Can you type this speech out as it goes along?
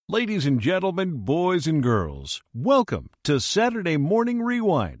Ladies and gentlemen, boys and girls, welcome to Saturday Morning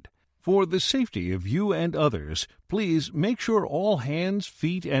Rewind. For the safety of you and others, please make sure all hands,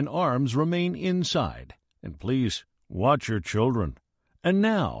 feet, and arms remain inside. And please, watch your children. And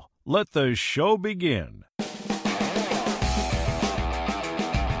now, let the show begin.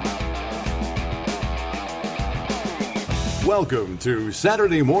 Welcome to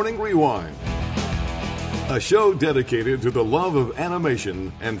Saturday Morning Rewind, a show dedicated to the love of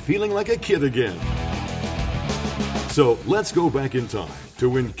animation and feeling like a kid again. So let's go back in time to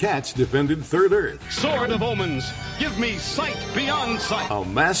when cats defended Third Earth. Sword of omens, give me sight beyond sight. A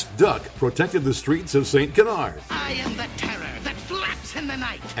masked duck protected the streets of St. Canard. I am the terror that flaps in the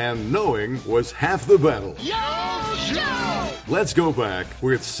night. And knowing was half the battle. Yo! Let's go back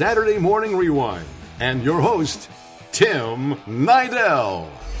with Saturday Morning Rewind and your host, Tim Nidell.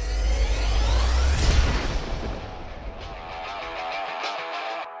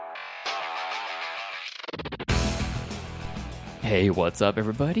 Hey, what's up,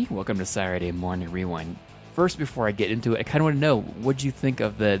 everybody? Welcome to Saturday Morning Rewind. First, before I get into it, I kind of want to know, what'd you think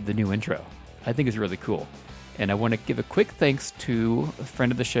of the new intro? I think it's really cool. And I want to give a quick thanks to a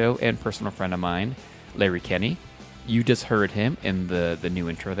friend of the show and personal friend of mine, Larry Kenny. You just heard him in the new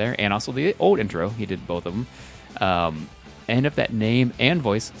intro there, and also the old intro. He did both of them. And if that name and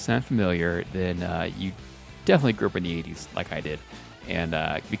voice sound familiar, then you definitely grew up in the 80s, like I did.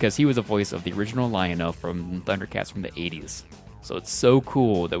 And because he was the voice of the original Lion-O from Thundercats from the 80s. So it's so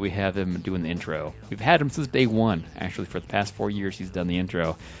cool that we have him doing the intro. We've had him since day one. Actually, for the past 4 years, he's done the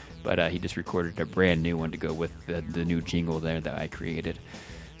intro. But he just recorded a brand new one to go with the new jingle there that I created.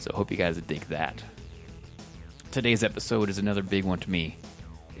 So hope you guys dig that. Today's episode is another big one to me.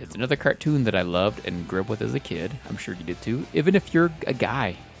 It's another cartoon that I loved and grew up with as a kid. I'm sure you did too, even if you're a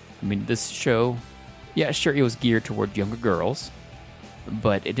guy. I mean, this show, yeah, sure, it was geared toward younger girls,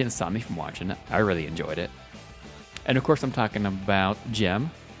 but it didn't stop me from watching it. I really enjoyed it. And of course, I'm talking about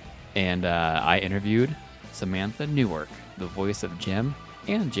Jem, and I interviewed Samantha Newark, the voice of Jem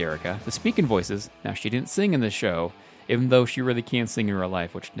and Jerrica, the speaking voices. Now, she didn't sing in this show, even though she really can sing in real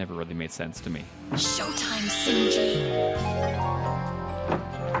life, which never really made sense to me. Showtime, Sinji.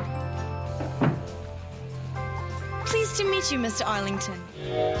 Pleased to meet you, Mr. Arlington.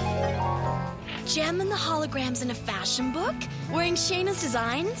 Jem and the holograms in a fashion book? Wearing Shayna's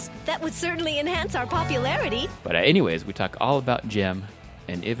designs? That would certainly enhance our popularity. But anyways, we talk all about Jem,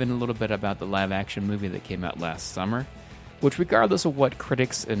 and even a little bit about the live-action movie that came out last summer, which regardless of what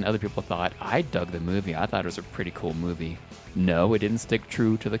critics and other people thought, I dug the movie. I thought it was a pretty cool movie. No, it didn't stick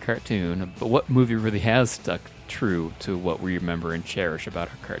true to the cartoon, but what movie really has stuck true to what we remember and cherish about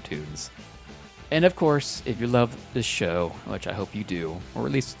our cartoons? And of course, if you love this show, which I hope you do, or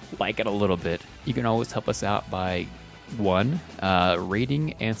at least like it a little bit, you can always help us out by, one,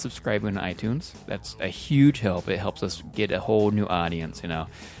 rating and subscribing on iTunes. That's a huge help. It helps us get a whole new audience, you know.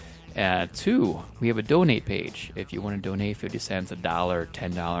 Two, we have a donate page. If you want to donate 50 cents, $1,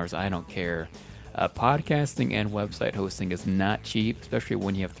 $10, I don't care. Podcasting and website hosting is not cheap, especially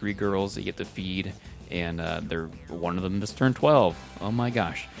when you have 3 girls that you get to feed, and one of them just turned 12. Oh my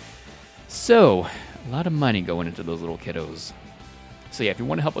gosh. So, a lot of money going into those little kiddos. So yeah, if you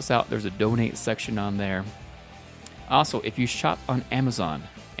want to help us out, there's a donate section on there. Also, if you shop on Amazon,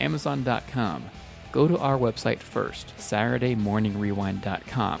 Amazon.com, go to our website first,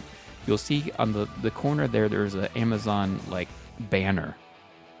 SaturdayMorningRewind.com. You'll see on the corner there's an Amazon banner.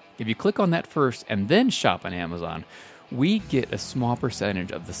 If you click on that first and then shop on Amazon, we get a small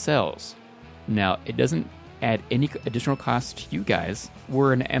percentage of the sales. Now, it doesn't add any additional cost to you guys.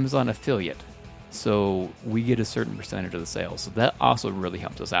 We're an Amazon affiliate, so we get a certain percentage of the sales. So that also really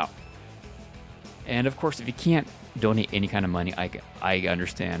helps us out. And of course, if you can't donate any kind of money, I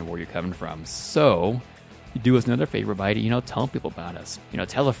understand where you're coming from. So you do us another favor by telling people about us.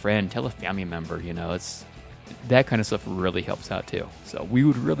 Tell a friend, tell a family member. It's that kind of stuff really helps out too. So we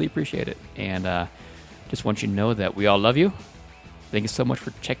would really appreciate it. And just want you to know that we all love you. Thank you so much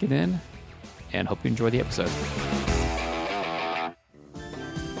for checking in, and hope you enjoy the episode.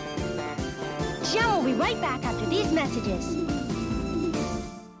 Jem will be right back after these messages.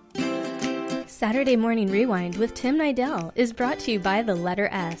 Saturday Morning Rewind with Tim Nidell is brought to you by the letter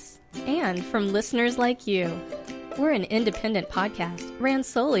S and from listeners like you. We're an independent podcast ran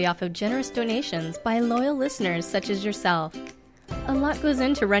solely off of generous donations by loyal listeners such as yourself. A lot goes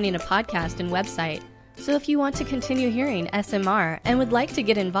into running a podcast and website, so if you want to continue hearing SMR and would like to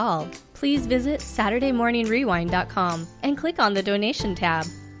get involved, please visit SaturdayMorningRewind.com and click on the donation tab.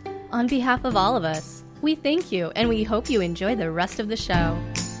 On behalf of all of us, we thank you and we hope you enjoy the rest of the show.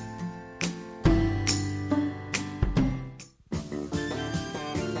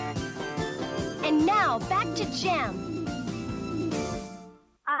 Now, back to Jem.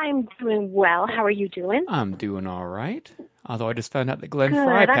 I'm doing well. How are you doing? I'm doing all right. Although I just found out that Glenn Good.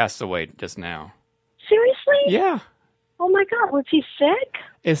 Fry passed away just now. Seriously? Yeah. Oh my God, was he sick?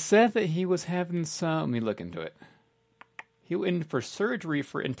 It said that he was having some... Let me look into it. He went in for surgery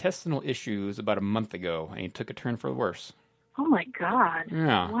for intestinal issues about a month ago, and he took a turn for the worse. Oh my God.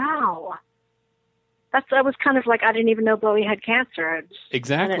 Yeah. Wow. That was kind of like, I didn't even know Bowie had cancer.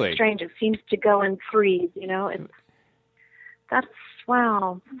 Exactly. And it's strange. It seems to go in threes, you know? That's,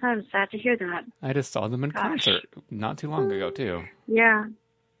 wow. I'm sad to hear that. I just saw them in concert not too long ago, too. Yeah.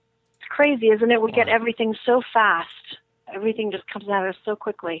 It's crazy, isn't it? We get everything so fast. Everything just comes at us so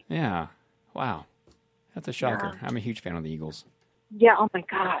quickly. Yeah. Wow. That's a shocker. Yeah. I'm a huge fan of the Eagles. Yeah, oh my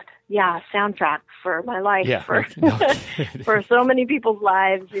God. Yeah, soundtrack for my life. Yeah, for so many people's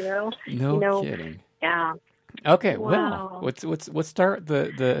lives, you know. No kidding. Yeah. Okay, wow. Well, let's start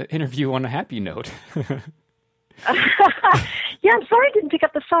the interview on a happy note. Yeah, I'm sorry I didn't pick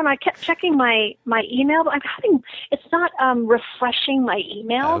up the phone. I kept checking my email, but it's not refreshing my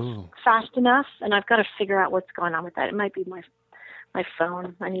emails fast enough, and I've got to figure out what's going on with that. It might be my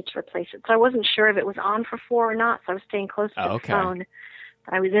phone. I need to replace it. So I wasn't sure if it was on for 4 or not, so I was staying close to the phone.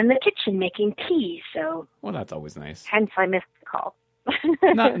 But I was in the kitchen making tea, so... Well, that's always nice. Hence I missed the call.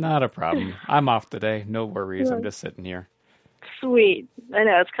 Not a problem. I'm off today. No worries. I'm just sitting here. Sweet. I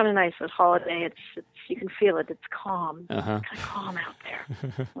know. It's kind of nice this holiday. It's you can feel it. It's calm. Uh-huh. It's kind of calm out there.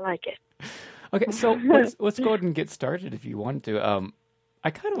 I like it. Okay, so let's go ahead and get started if you want to.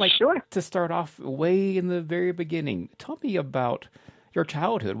 I kind of like to start off way in the very beginning. Tell me about your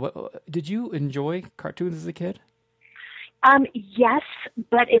childhood. What did you enjoy cartoons as a kid? Yes,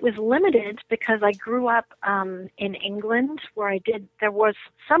 but it was limited because I grew up in England where there was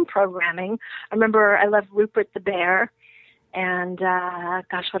some programming. I remember I loved Rupert the Bear and,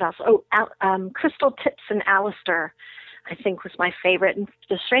 what else? Crystal Tips and Alistair, I think was my favorite. And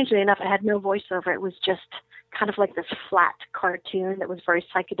strangely enough, it had no voiceover. It was just kind of like this flat cartoon that was very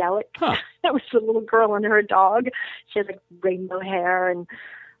psychedelic. Huh. It was a little girl and her dog. She had like rainbow hair and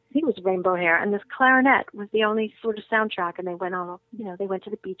I think it was rainbow hair, and this clarinet was the only sort of soundtrack, and they went on, they went to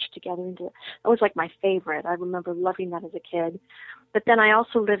the beach together, and that was like my favorite. I remember loving that as a kid. But then I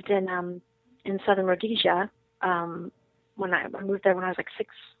also lived in Southern Rhodesia, when I moved there when I was like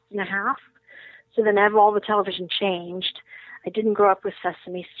 6.5. So then all the television changed. I didn't grow up with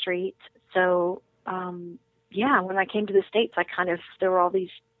Sesame Street, so, when I came to the States, there were all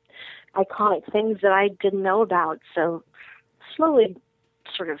these iconic things that I didn't know about, so slowly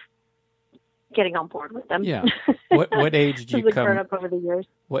sort of getting on board with them. Yeah. What age did you come? Grown up over the years.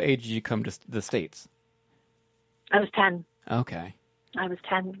 What age did you come to the States? I was 10. Okay. I was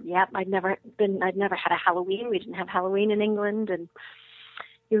 10. Yep. I'd never had a Halloween. We didn't have Halloween in England, and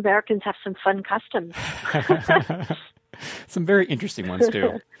you Americans have some fun customs. Some very interesting ones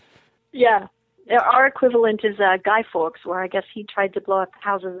too. Yeah. Our equivalent is Guy Fawkes, where I guess he tried to blow up the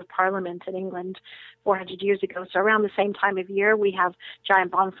Houses of Parliament in England 400 years ago. So around the same time of year, we have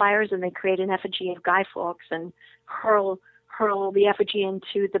giant bonfires, and they create an effigy of Guy Fawkes and hurl the effigy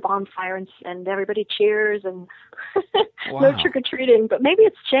into the bonfire, and everybody cheers, and no trick-or-treating. But maybe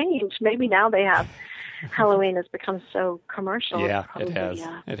it's changed. Maybe now they have Halloween has become so commercial. Yeah, it has.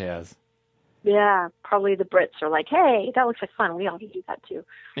 It has. Yeah, probably the Brits are like, hey, that looks like fun. We ought to do that too.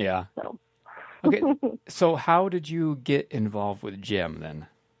 Yeah. So. Okay, so how did you get involved with Jem then?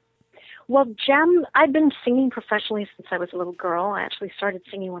 Well, Jem, I've been singing professionally since I was a little girl. I actually started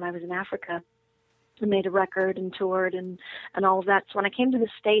singing when I was in Africa. I made a record and toured and all of that. So when I came to the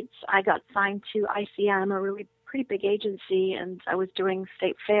States, I got signed to ICM, a really pretty big agency, and I was doing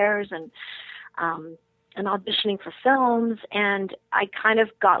state fairs and auditioning for films, and I kind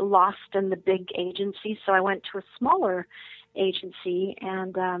of got lost in the big agency, so I went to a smaller agency,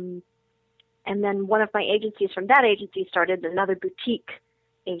 and then one of my agencies from that agency started another boutique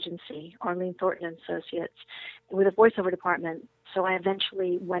agency, Arlene Thornton Associates, with a voiceover department. So I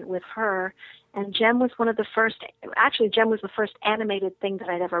eventually went with her, and Jem was one of the first, actually Jem was the first animated thing that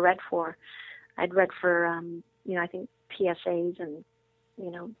I'd ever read for. I'd read for, I think PSAs and,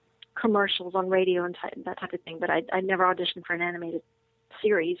 commercials on radio and that type of thing, but I'd never auditioned for an animated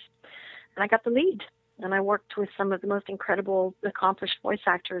series. And I got the lead. And I worked with some of the most incredible, accomplished voice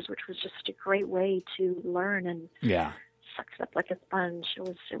actors, which was just a great way to learn and sucks up like a sponge.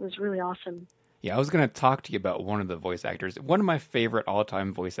 It was really awesome. Yeah, I was going to talk to you about one of the voice actors. One of my favorite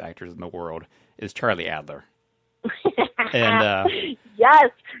all-time voice actors in the world is Charlie Adler. And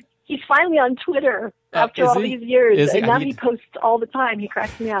yes, he's finally on Twitter after all these years. And now he posts all the time. He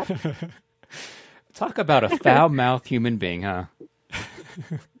cracks me up. Talk about a foul-mouthed human being, huh?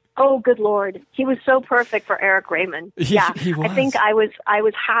 Oh, good Lord. He was so perfect for Eric Raymond. Yeah. He was. I think I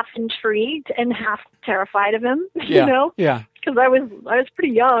was half intrigued and half terrified of him, Yeah. you know? Yeah. Because I was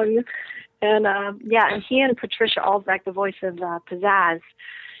pretty young. And, and he and Patricia Alzak, the voice of Pizzazz,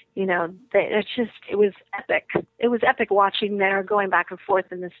 you know, it was epic. It was epic watching their going back and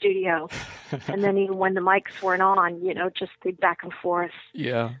forth in the studio. And then even when the mics weren't on, you know, just the back and forth.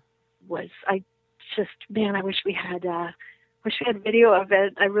 Yeah. I wish we had video of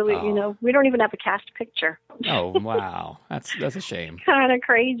it. I really, you know, we don't even have a cast picture. Oh, wow. That's a shame. Kind of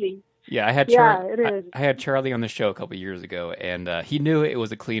crazy. Yeah, I had it is. I had Charlie on the show a couple of years ago, and he knew it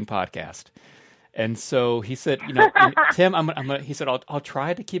was a clean podcast. And so he said, you know, Tim, he said, I'll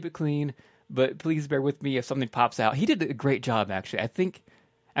try to keep it clean, but please bear with me if something pops out. He did a great job, actually. I think,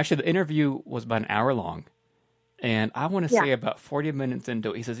 the interview was about an hour long. And I want to say about 40 minutes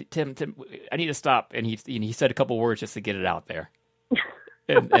into it, he says, Tim, I need to stop. And he said a couple words just to get it out there.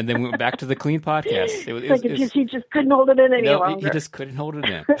 and then we went back to the clean podcast. He just couldn't hold it in any longer. He just couldn't hold it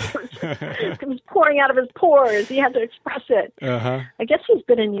in. It was pouring out of his pores. He had to express it. Uh-huh. I guess he's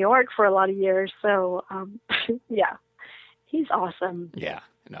been in New York for a lot of years. So, yeah, he's awesome. Yeah.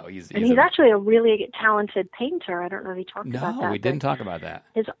 No, he's actually a really talented painter. I don't know if he talked about that. No, we didn't talk about that.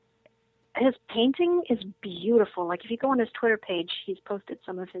 His painting is beautiful. Like if you go on his Twitter page, he's posted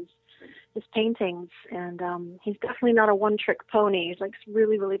some of his paintings, and he's definitely not a one-trick pony. He's like a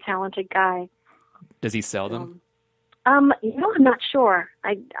really, really talented guy. Does he sell them? I'm not sure.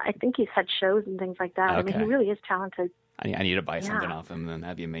 I think he's had shows and things like that. Okay. I mean, he really is talented. I need to buy something off him. Then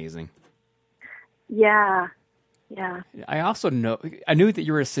that'd be amazing. Yeah. I knew that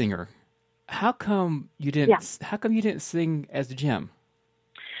you were a singer. How come you didn't? Yeah. How come you didn't sing as Jim?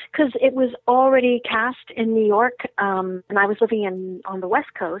 Because it was already cast in New York, and I was living on the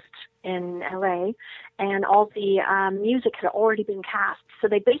West Coast in LA, and all the music had already been cast. So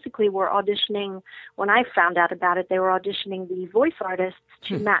they basically were auditioning. When I found out about it, they were auditioning the voice artists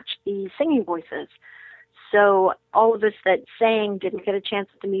to match the singing voices. So all of us that sang didn't get a chance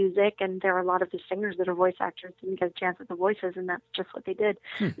at the music, and there are a lot of the singers that are voice actors didn't get a chance at the voices, and that's just what they did.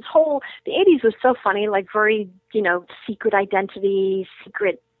 The 80s was so funny, like very, you know, secret identity,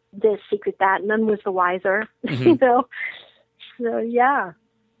 secret this, secret that. None was the wiser, you know. So yeah,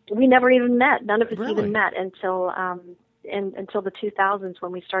 we never even met. None of us even met until the 2000s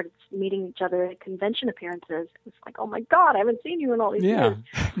when we started meeting each other at convention appearances. It's like, oh my God, I haven't seen you in all these years.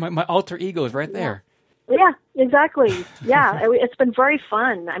 My alter ego is right there. Yeah, exactly. Yeah, it's been very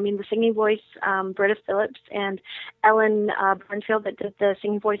fun. I mean, the singing voice, Britta Phillips and Ellen Burnfield that did the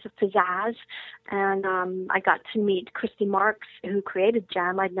singing voice of Pizzazz. And I got to meet Christy Marks, who created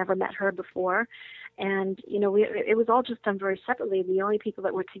Jem. I'd never met her before. And, you know, it was all just done very separately. The only people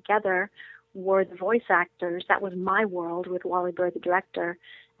that were together were the voice actors. That was my world with Wally Bird, the director.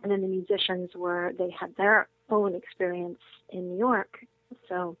 And then the musicians they had their own experience in New York.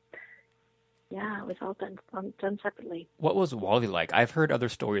 So yeah, it was all done separately. What was Wally like? I've heard other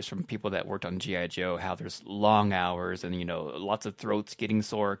stories from people that worked on G.I. Joe, how there's long hours and, you know, lots of throats getting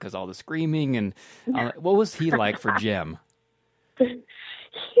sore because all the screaming. And what was he like for Jem?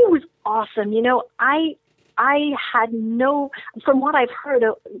 He was awesome. You know, I had from what I've heard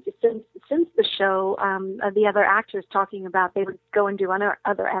since the show, the other actors talking about they would go and do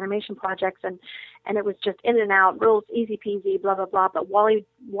other animation projects, and it was just in and out, real easy peasy, blah, blah, blah. But Wally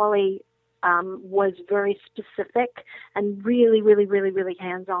was very specific and really, really, really, really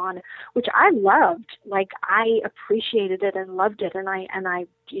hands-on, which I loved. Like, I appreciated it and loved it, and I,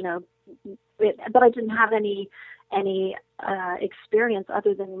 you know, but I didn't have any experience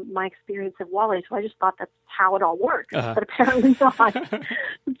other than my experience of Wally, so I just thought that's how it all worked. But apparently not.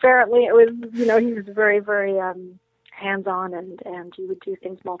 Apparently it was, you know, he was very, very hands-on, and he would do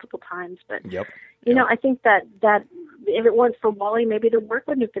things multiple times. But you know, I think that if it weren't for Wally, maybe the work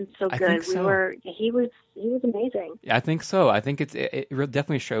wouldn't have been so good. I think so. He was amazing. Yeah, I think so. I think it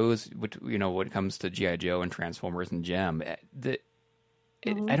definitely shows what, you know, when it comes to G.I. Joe and Transformers and Jem. I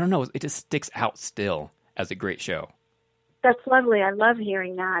don't know, it just sticks out still as a great show. That's lovely. I love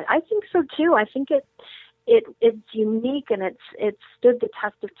hearing that. I think so too. I think it's unique, and it's stood the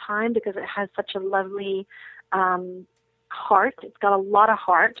test of time because it has such a lovely heart. It's got a lot of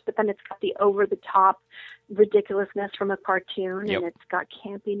heart, but then it's got the over-the-top ridiculousness from a cartoon, and it's got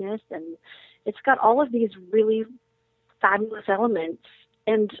campiness, and it's got all of these really fabulous elements.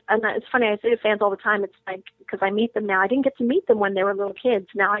 And it's funny, I say to fans all the time, it's like, because I meet them now. I didn't get to meet them when they were little kids.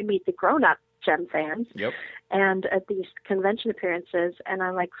 Now I meet the grown-up Jem fans. And at these convention appearances, and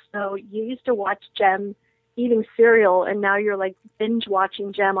I'm like, so you used to watch Jem eating cereal, and now you're like binge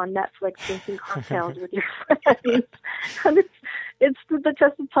watching Jem on Netflix, drinking cocktails with your friends. And It's stood the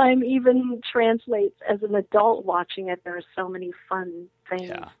test of time, even translates as an adult watching it. There are so many fun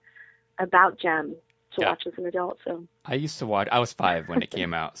things about Jem to watch as an adult. So I used to watch. I was 5 when it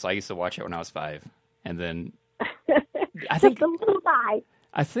came out, so I used to watch it when I was 5, and then I think just a little guy.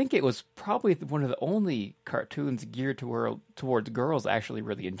 I think it was probably one of the only cartoons geared towards girls I actually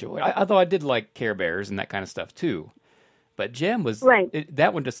really enjoyed. Although I did like Care Bears and that kind of stuff too. But Jem was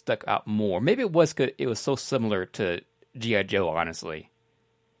that one just stuck out more. Maybe it was so similar to G.I. Joe, honestly.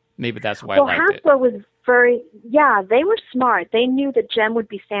 Maybe that's why I liked it. Hasbro was they were smart. They knew that Jem would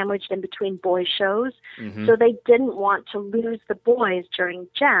be sandwiched in between boy shows, so they didn't want to lose the boys during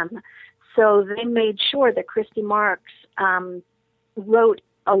Jem. So they made sure that Christy Marks wrote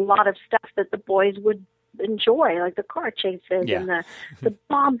a lot of stuff that the boys would enjoy, like the car chases and the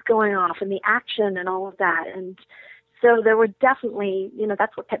bombs going off and the action and all of that. And so there were definitely,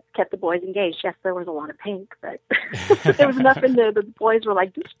 that's what kept the boys engaged. Yes, there was a lot of pink, but there was enough in there that the boys were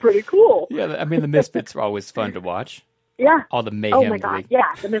like, this is pretty cool. Yeah, I mean, the Misfits were always fun to watch. Yeah. All the mayhem. Oh, my God,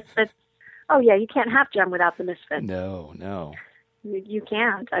 the Misfits. Oh, yeah, you can't have Jem without the Misfits. No. You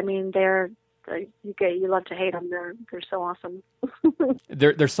can't. I mean, you love to hate them. They're so awesome.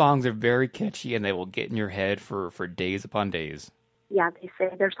 Their songs are very catchy, and they will get in your head for days upon days. Yeah, they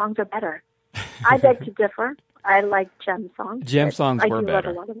say their songs are better. I beg to differ. I like Jem songs. Jem songs were better.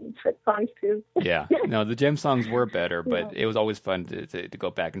 I do love a lot of Misfit songs too. Yeah, no, the Jem songs were better, but it was always fun to go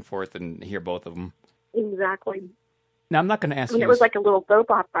back and forth and hear both of them. Exactly. Now I'm not going to ask you. It was like a little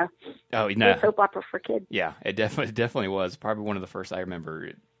soap opera. Oh, no, soap opera for kids. Yeah, it definitely was. Probably one of the first I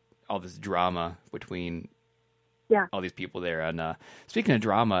remember. All this drama between all these people there. And speaking of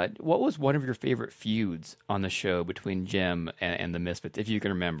drama, what was one of your favorite feuds on the show between Jem and the Misfits, if you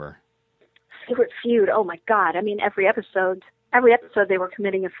can remember? Favorite feud? Oh my God! I mean, every episode they were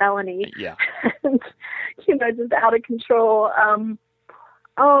committing a felony. Yeah, and just out of control.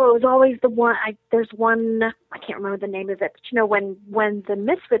 It was always the one. There's one. I can't remember the name of it. But when the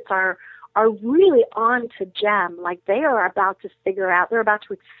Misfits are really on to Jem, like they are about to they're about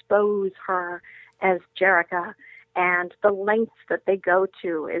to expose her as Jerrica, and the lengths that they go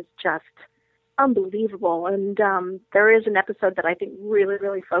to is just unbelievable. And there is an episode that I think really,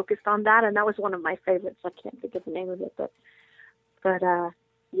 really focused on that, and that was one of my favorites. I can't think of the name of it, but I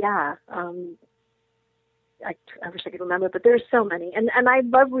wish I could remember, but there's so many, and I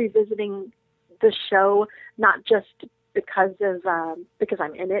love revisiting the show, not just because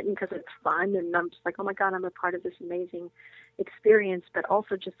I'm in it and because it's fun and I'm just like, oh my God, I'm a part of this amazing experience, but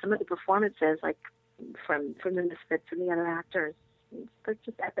also just some of the performances, like from the Misfits and the other actors. They're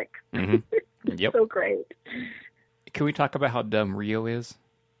just epic. Mm-hmm. Yep. So great. Can we talk about how dumb Rio is?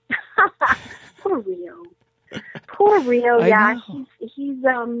 Poor Rio. Yeah,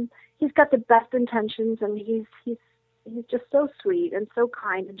 he's got the best intentions, and he's just so sweet and so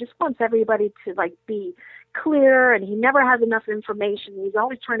kind, and just wants everybody to like be clear, and he never has enough information. He's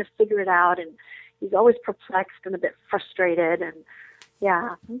always trying to figure it out, and he's always perplexed and a bit frustrated, and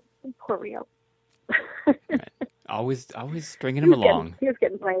poor Rio. Right. Always stringing him along. He was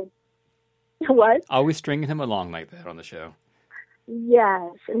getting played. What? Always stringing him along like that on the show.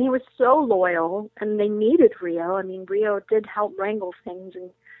 Yes, and he was so loyal, and they needed Rio. I mean, Rio did help wrangle things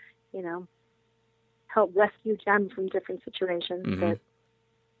and, help rescue Jem from different situations. Mm-hmm. But,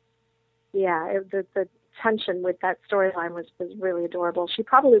 the tension with that storyline was really adorable. She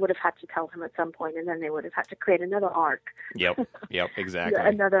probably would have had to tell him at some point, and then they would have had to create another arc. Yep, exactly.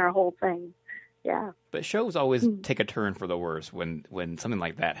 Another whole thing. Yeah. But shows always take a turn for the worse when something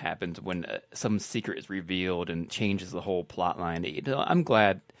like that happens, when some secret is revealed and changes the whole plot line. I'm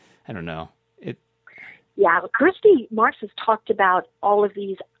glad, I don't know. Yeah, Christy Marks has talked about all of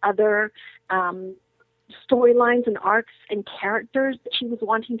these other storylines and arcs and characters that she was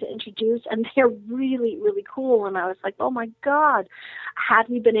wanting to introduce, and they're really, really cool. And I was like, oh my God, had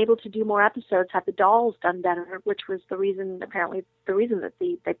we been able to do more episodes, had the dolls done better, which was apparently the reason that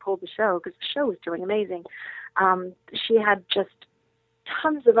they pulled the show, because the show was doing amazing. She had just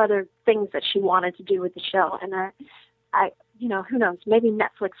tons of other things that she wanted to do with the show, and I who knows, maybe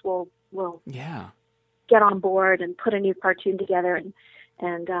Netflix will get on board and put a new cartoon together and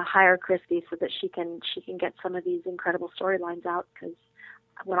hire Christy so that she can get some of these incredible storylines out. Because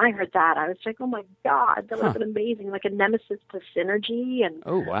when I heard that, I was like, oh my God, that would have been amazing, like a nemesis to Synergy and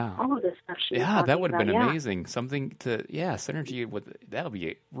all of this stuff. That would have been amazing. Something to Synergy that would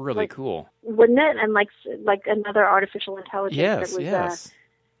be really cool, wouldn't it? And like another artificial intelligence. Yes.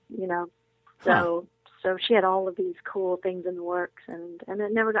 So she had all of these cool things in the works, and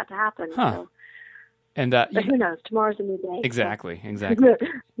it never got to happen. So. And but who knows? Tomorrow's a new day. Exactly.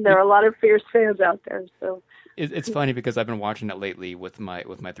 There are a lot of fierce fans out there. So It's funny because I've been watching it lately with my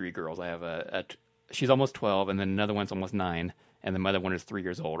 3 girls. I have she's almost 12, and then another one's almost 9, and the other one is 3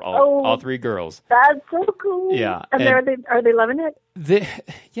 years old. All 3 girls. That's so cool. Yeah, and are they loving it?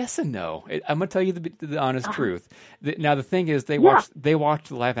 Yes and no. I'm gonna tell you the honest truth. Now the thing is, they watched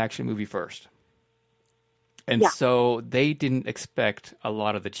the live action movie first, and so they didn't expect a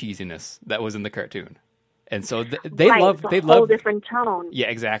lot of the cheesiness that was in the cartoon. And so they loved a whole different tone. Yeah,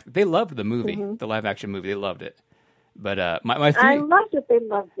 exactly. They loved the movie, the live action movie. They loved it. But my three, I loved it. They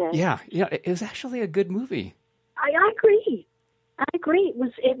loved it. Yeah, it was actually a good movie. I agree.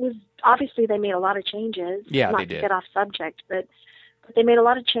 It was obviously they made a lot of changes. Yeah, not they did. To get off subject, but they made a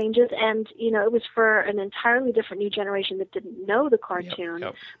lot of changes, and it was for an entirely different new generation that didn't know the cartoon,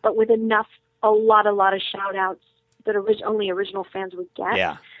 Yep. but with a lot of shout outs that only original fans would get.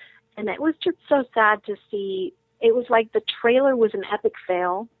 Yeah. And it was just so sad to see. It was like the trailer was an epic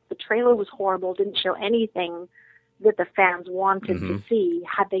fail. The trailer was horrible, didn't show anything that the fans wanted to see.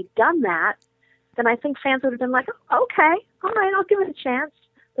 Had they done that, then I think fans would have been like, oh, okay, all right, I'll give it a chance.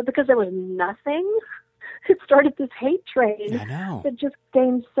 But because there was nothing, it started this hate train. I know. It just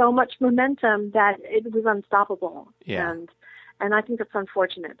gained so much momentum that it was unstoppable. Yeah. And I think that's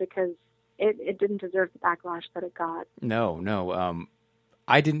unfortunate because it didn't deserve the backlash that it got. No.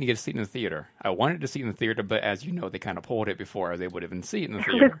 I didn't get to see it in the theater. I wanted to see it in the theater, but as you know, they kind of pulled it before I was able to even see it in the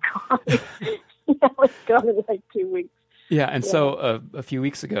theater. It was gone in like 2 weeks. Yeah, and so a few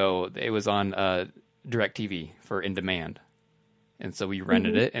weeks ago, it was on DirecTV for In Demand. And so we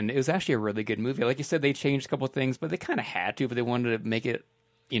rented it, and it was actually a really good movie. Like you said, they changed a couple of things, but they kind of had to, but they wanted to make it,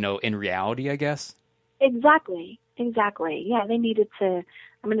 in reality, I guess. Exactly. Yeah, they needed to.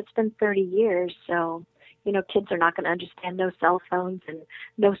 I mean, it's been 30 years, so... kids are not going to understand no cell phones and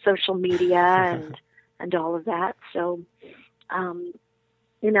no social media and all of that. So, I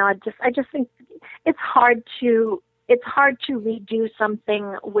just think it's hard to redo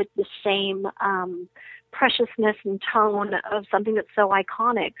something with the same preciousness and tone of something that's so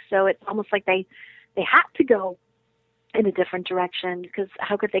iconic. So it's almost like they had to go in a different direction because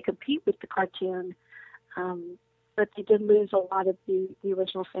how could they compete with the cartoon? But they did lose a lot of the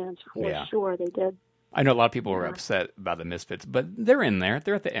original fans for sure. They did. I know a lot of people were upset about the Misfits, but they're in there.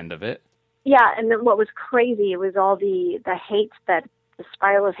 They're at the end of it. Yeah, and then what was crazy was all the hate the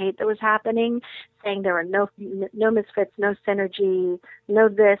spiral of hate that was happening, saying there were no Misfits, no synergy, no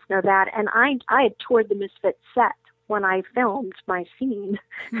this, no that. And I had toured the Misfits set when I filmed my scene.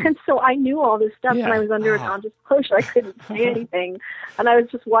 And so I knew all this stuff and I was under a non-disclosure. I couldn't say anything. And I was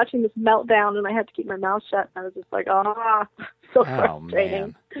just watching this meltdown and I had to keep my mouth shut. And I was just like, so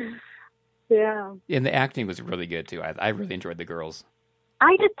frustrating. Man. Yeah. And the acting was really good, too. I really enjoyed the girls.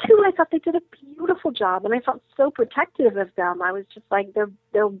 I did, too. I thought they did a beautiful job, and I felt so protective of them. I was just like,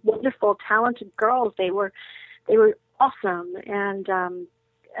 they're wonderful, talented girls. They were awesome, and I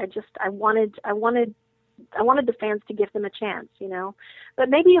wanted the fans to give them a chance, But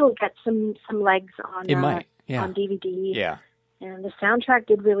maybe it'll get some legs on on DVD. Yeah. And the soundtrack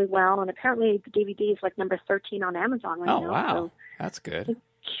did really well, and apparently the DVD is like number 13 on Amazon right now. Oh, wow. So that's good.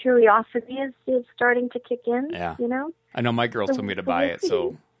 Curiosity is starting to kick in, Yeah. I know my girls told me to buy it,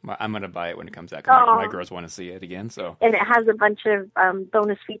 so I'm going to buy it when it comes out. My girls want to see it again. So. And it has a bunch of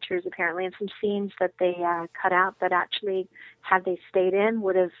bonus features, apparently, and some scenes that they cut out that actually, had they stayed in,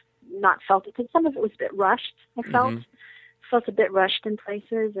 would have not felt it. Because some of it was a bit rushed, I felt a bit rushed in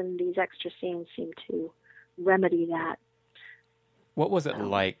places, and these extra scenes seem to remedy that. What was it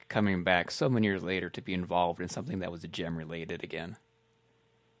like coming back so many years later to be involved in something that was Jem-related again?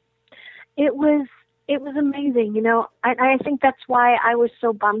 It was amazing, I think that's why I was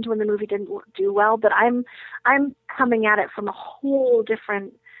so bummed when the movie didn't do well. But I'm coming at it from a whole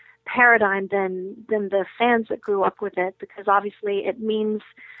different paradigm than the fans that grew up with it, because obviously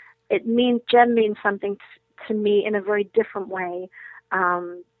Jem means something to me in a very different way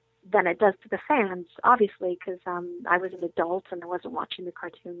than it does to the fans, obviously, because I was an adult and I wasn't watching the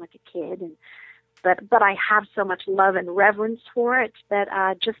cartoon like a kid, but I have so much love and reverence for it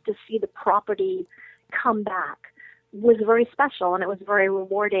that just to see the property come back was very special, and it was very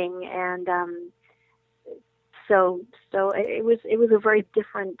rewarding, and so it was a very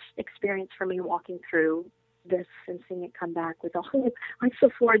different experience for me walking through this and seeing it come back with all like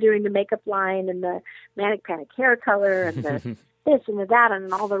Sephora doing the makeup line and the Manic Panic hair color and the this and the that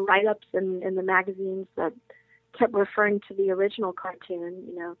and all the write-ups in the magazines that kept referring to the original cartoon,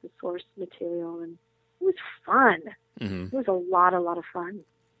 the source material, and it was fun. It was a lot of fun.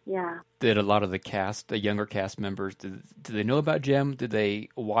 Yeah. Did a lot of the younger cast members, did they know about Jem? Did they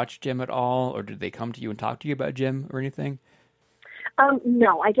watch Jem at all, or did they come to you and talk to you about Jem or anything?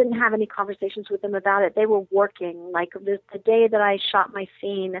 No, I didn't have any conversations with them about it. They were working. Like the day that I shot my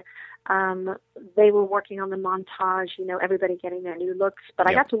scene, they were working on the montage, everybody getting their new looks. But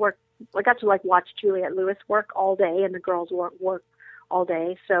I got to watch Juliette Lewis work all day, and the girls work all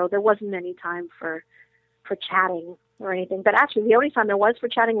day. So there wasn't any time for chatting or anything. But actually, the only time there was for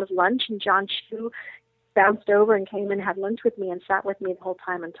chatting was lunch, and John Chu bounced over and came and had lunch with me and sat with me the whole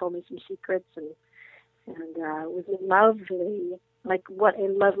time and told me some secrets and was lovely. Like, what a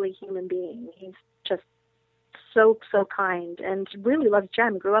lovely human being. He's just so kind and really loves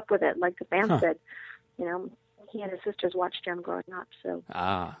Jem, grew up with it, like the band said. He and his sisters watched Jem growing up. So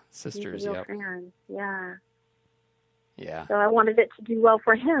sisters, he's a real fan. Yeah. Yeah. So I wanted it to do well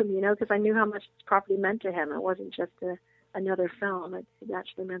for him, because I knew how much this property meant to him. It wasn't just another film. It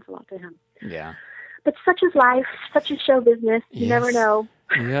actually meant a lot to him. Yeah. But such is life, such is show business. You never know.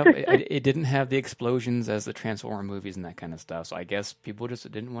 Yep. It didn't have the explosions as the Transformer movies and that kind of stuff. So I guess people just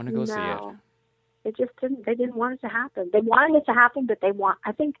didn't want to go see it. It just didn't. They didn't want it to happen. They wanted it to happen, but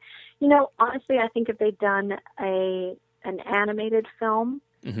I think, honestly, I think if they'd done an animated film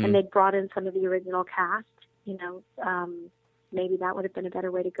and they'd brought in some of the original cast, maybe that would have been a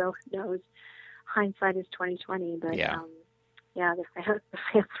better way to go. Who knows? Hindsight is 20/20, but the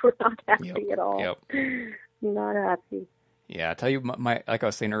fans were not happy at all. Yep. Not happy. Yeah, I tell you, my like I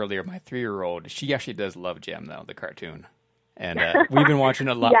was saying earlier, my 3-year-old, she actually does love Jem, though, the cartoon. And we've been watching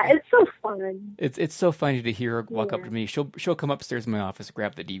a lot. Yeah, it's so fun. It's so funny to hear her walk up to me. She'll come upstairs in my office,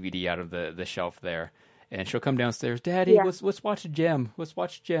 grab the DVD out of the shelf there, and she'll come downstairs. Daddy, let's watch Jem. Let's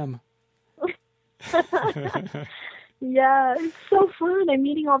watch Jem. Yeah, it's so fun. I'm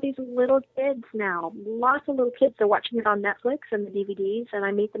meeting all these little kids now. Lots of little kids. They're watching it on Netflix and the DVDs, and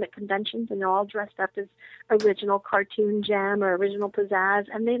I meet them at conventions, and they're all dressed up as original cartoon Jem or original Pizzazz,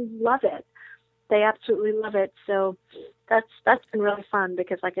 and they love it. They absolutely love it. So that's been really fun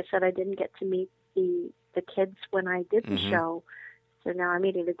because, like I said, I didn't get to meet the kids when I did the show. So now I'm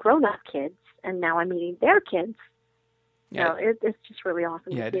meeting the grown-up kids, and now I'm meeting their kids. Yeah, it's just really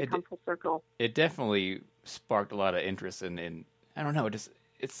awesome to see it come full circle. It definitely sparked a lot of interest in I don't know,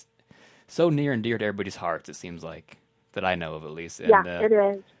 it's so near and dear to everybody's hearts, it seems like, that I know of at least. And, it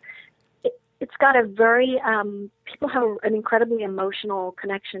is. It's got a very people have an incredibly emotional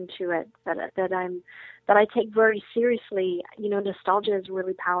connection to it that I take very seriously. Nostalgia is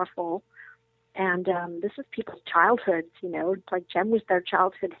really powerful, and this is people's childhoods. Like Jem was their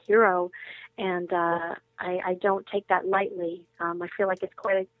childhood hero, and I don't take that lightly. I feel like it's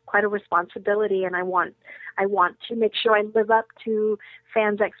quite a responsibility, and I want to make sure I live up to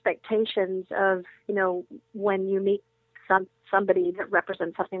fans' expectations of when you meet somebody that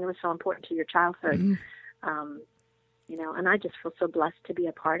represents something that was so important to your childhood. And I just feel so blessed to be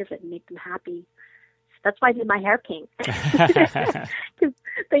a part of it and make them happy. So that's why I did my hair pink. Because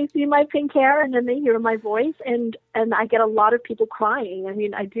they see my pink hair and then they hear my voice, and I get a lot of people crying. I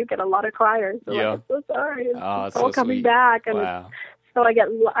mean, I do get a lot of criers. So I'm so sorry. It's all so coming sweet. Back. And wow. So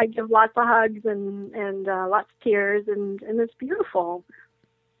I give lots of hugs and lots of tears, and it's beautiful.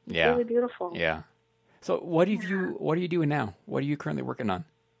 Yeah. It's really beautiful. Yeah. So what are you doing now? What are you currently working on?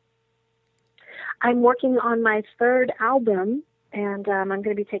 I'm working on my 3rd album, and I'm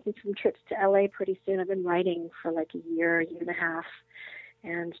going to be taking some trips to LA pretty soon. I've been writing for like a year and a half,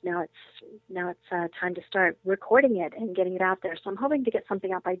 and now it's time to start recording it and getting it out there. So I'm hoping to get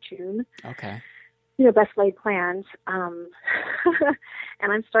something out by June. Okay. Best laid plans. And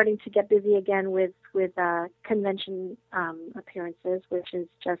I'm starting to get busy again with convention appearances, which is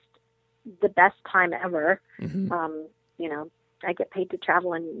just the best time ever. I get paid to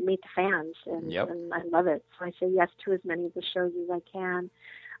travel and meet the fans, and I love it. So I say yes to as many of the shows as I can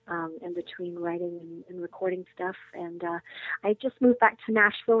in between writing and recording stuff. And I just moved back to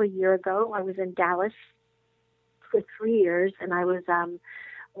Nashville a year ago. I was in Dallas for 3 years, and I was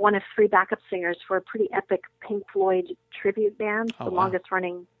one of 3 backup singers for a pretty epic Pink Floyd tribute band, the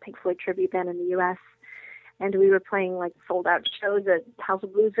longest-running Pink Floyd tribute band in the U.S. And we were playing like sold-out shows at House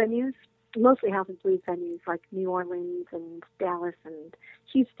of Blues venues. Mostly House of Blues venues like New Orleans and Dallas and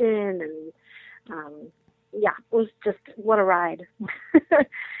Houston, and it was just what a ride.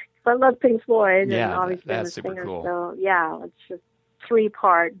 I love Pink Floyd, and obviously I'm a singer, cool. So it's just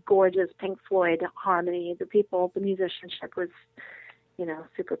 3-part gorgeous Pink Floyd harmony. The musicianship was,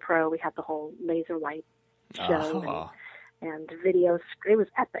 super pro. We had the whole laser light show and video. It was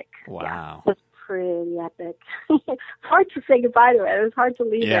epic. Wow. Yeah, it was pretty epic. It's hard to say goodbye to it. It was hard to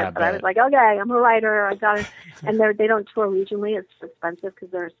leave it, but I was like, okay, I'm a writer. I got it. And they don't tour regionally. It's expensive because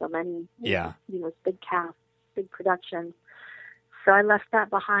there are so many. It's big cast, big production. So I left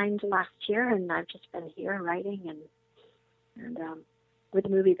that behind last year, and I've just been here writing and And with the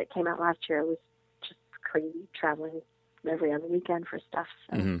movie that came out last year, it was just crazy traveling every other weekend for stuff.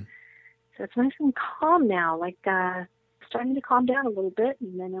 So, so it's nice and calm now, like starting to calm down a little bit,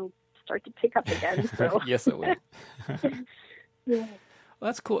 and then it'll start to pick up again. So. Yes, it will. Yeah. Well,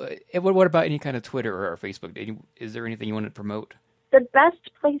 that's cool. What about any kind of Twitter or Facebook? Is there anything you want to promote? The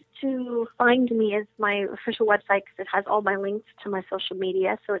best place to find me is my official website because it has all my links to my social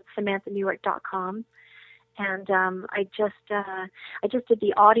media. So it's SamanthaNewark.com. And I just did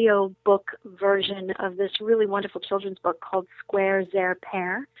the audio book version of this really wonderful children's book called Square Zer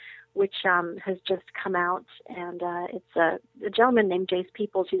Pair, which has just come out. And it's a gentleman named Jace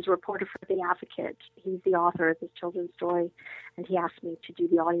Peoples, who's a reporter for The Advocate. He's the author of this children's story, and he asked me to do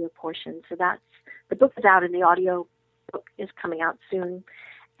the audio portion. So the book is out, and the audio book is coming out soon.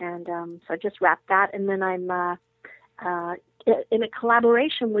 And so I just wrapped that, and then I'm in a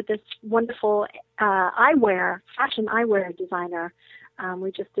collaboration with this wonderful fashion eyewear designer.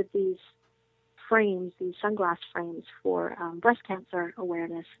 We just did these sunglass frames for breast cancer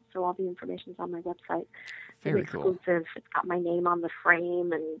awareness. So all the information's on my website. Very exclusive. Cool. It's got my name on the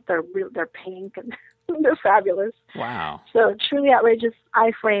frame, and they're pink and they're fabulous. Wow. So truly outrageous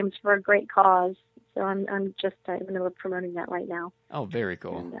eye frames for a great cause. So I'm just in the middle of promoting that right now. Oh, very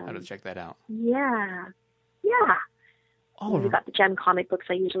cool. And, I'll have to check that out. Yeah. Oh, we've got the Gem comic books.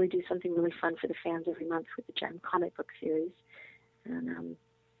 I usually do something really fun for the fans every month with the Gem comic book series. And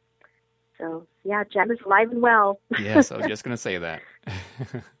so, yeah, Gem is alive and well. Yes, I was just going to say that.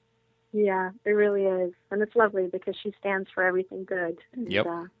 Yeah, it really is. And it's lovely because she stands for everything good. And, yep.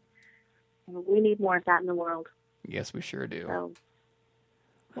 We need more of that in the world. Yes, we sure do. So.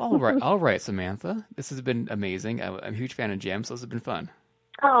 All right, Samantha. This has been amazing. I'm a huge fan of Gem, so this has been fun.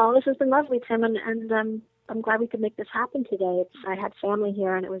 Oh, this has been lovely, Tim, and I'm glad we could make this happen today. I had family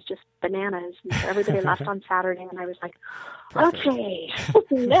here, and it was just bananas. And so everybody left on Saturday, and I was like, Perfect. Okay,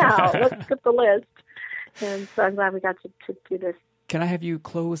 now let's get the list. And so I'm glad we got to do this. Can I have you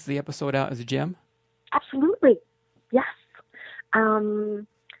close the episode out as a Gem? Absolutely. Yes.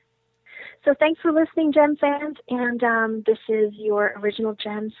 So thanks for listening, Gem fans. And this is your original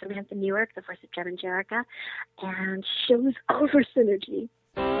Gem, Samantha Newark, the voice of Gem and Jerica. And show's over, Synergy.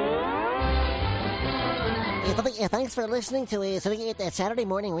 Thanks for listening to Saturday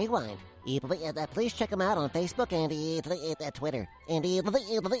Morning Rewind. Please check them out on Facebook and Twitter.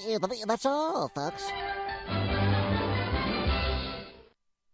 And that's all, folks.